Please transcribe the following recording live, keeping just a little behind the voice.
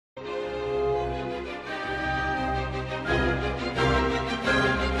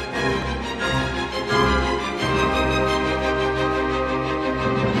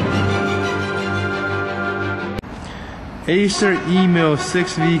ACER E-Mill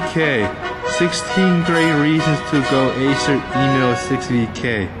 6VK. 16 great reasons to go ACER E-Mill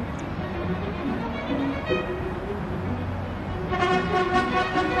 6VK.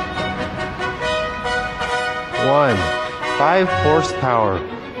 One, 5 horsepower,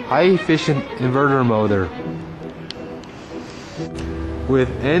 high efficient inverter motor with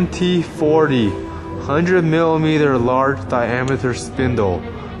NT40 100mm large diameter spindle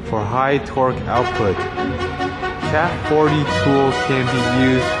for high torque output. Cat 40 tool can be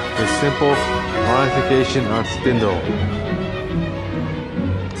used with simple modification on spindle.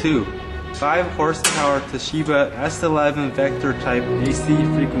 2. 5 horsepower Toshiba S11 vector type AC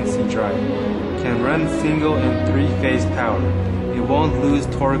frequency drive. Can run single and 3-phase power. It won't lose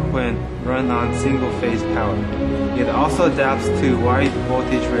torque when run on single phase power. It also adapts to wide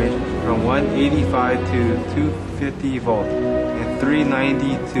voltage range from 185 to 250 volt and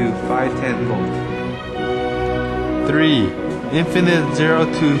 390 to 510 volt. 3. Infinite 0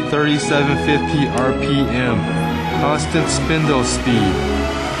 to 3750 RPM. Constant spindle speed.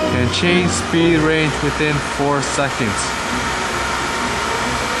 Can change speed range within 4 seconds.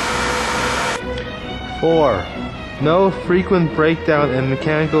 4. No frequent breakdown and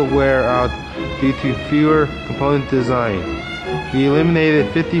mechanical wear out due to fewer component design. We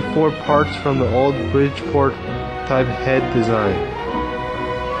eliminated 54 parts from the old Bridgeport type head design.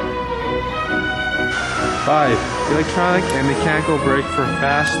 5. Electronic and mechanical brake for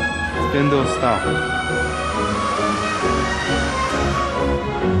fast spindle stop.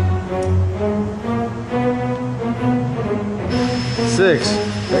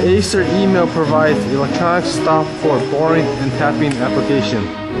 6. The ACER E-Mill provides electronic stop for boring and tapping application.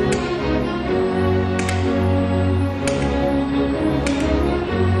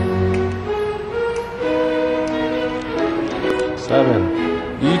 7.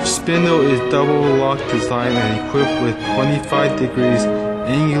 Each spindle is double lock design and equipped with 25 degrees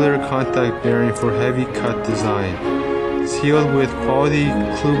angular contact bearing for heavy cut design. Sealed with quality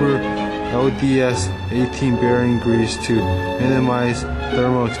Kluber LDS 18 bearing grease to minimize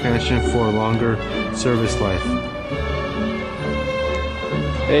thermal expansion for longer service life.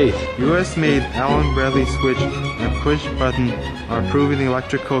 8. US-made Allen Bradley switch and push button are proven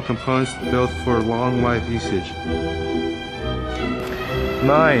electrical components built for long life usage.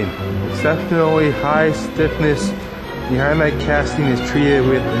 9. Exceptionally high stiffness behind that casting is treated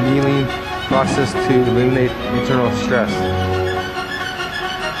with annealing process to eliminate internal stress.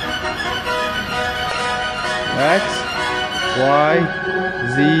 X, Y,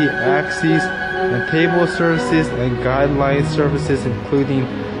 Z axes and table surfaces and guideline surfaces including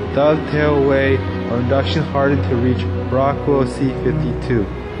dovetail way or induction hardened to reach Rockwell C52.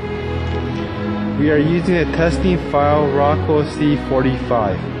 We are using a testing file Rockwell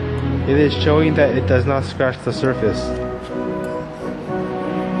C45. It is showing that it does not scratch the surface.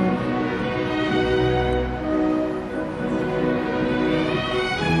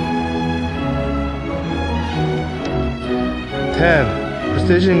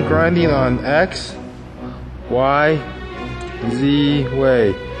 Precision grinding on X, Y, Z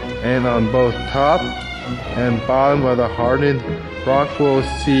way and on both top and bottom of the hardened Rockwell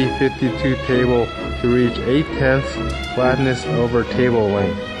C52 table to reach 8/10 flatness over table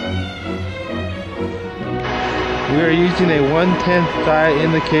length. We are using a 1/10 die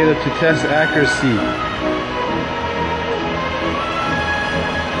indicator to test accuracy.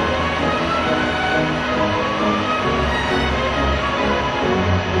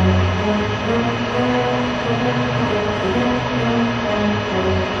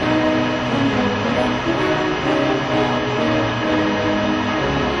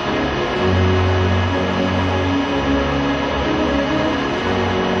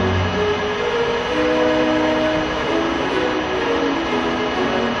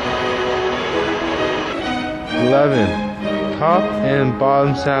 Top and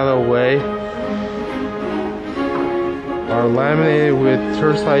bottom saddle way are laminated with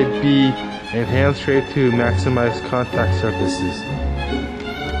tersite B and hand scraped to maximize contact surfaces.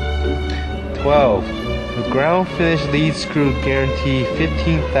 12. The ground finish lead screw guarantee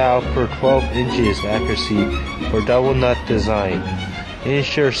 15 thou per 12 inches accuracy for double nut design. It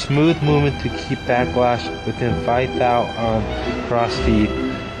ensures smooth movement to keep backlash within 5 thou on cross feed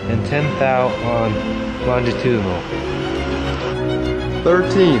and 10 thou on longitudinal.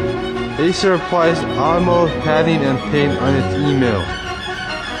 13. ACER applies automotive padding and paint on its E-Mill.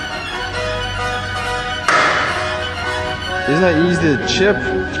 It is not easy to chip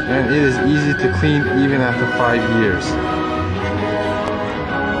and it is easy to clean even after 5 years.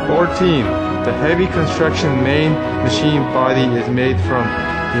 14. The heavy construction main machine body is made from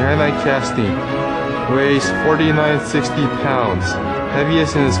behind-eye casting. weighs 4960 pounds,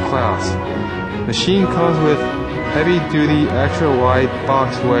 heaviest in its class. Machine comes with heavy-duty Acu-rite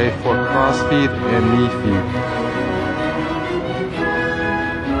boxway for cross-feed and knee feed.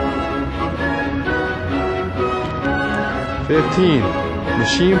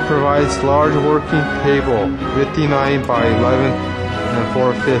 Machine provides large working table, 59 by 11 and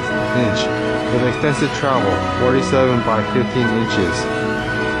 4/5 inch, with extensive travel, 47 by 15 inches.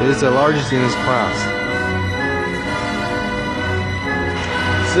 It is the largest in its class.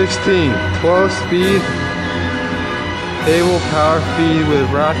 12-speed table power feed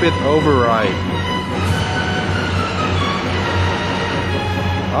with rapid override.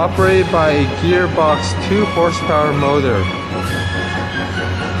 Operated by a gearbox 2 horsepower motor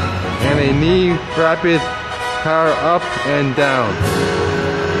and a knee rapid power up and down.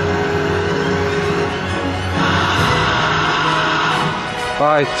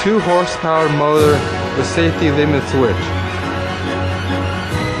 By 2 horsepower motor with safety limit switch.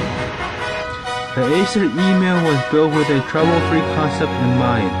 The ACER E-Mill was built with a trouble-free concept in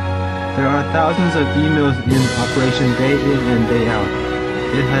mind. There are thousands of e-mills in operation day in and day out.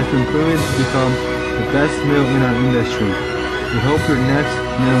 It has been proven to become the best mill in our industry. We hope your next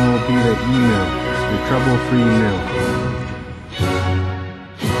mill will be the E-Mill, the trouble-free mill.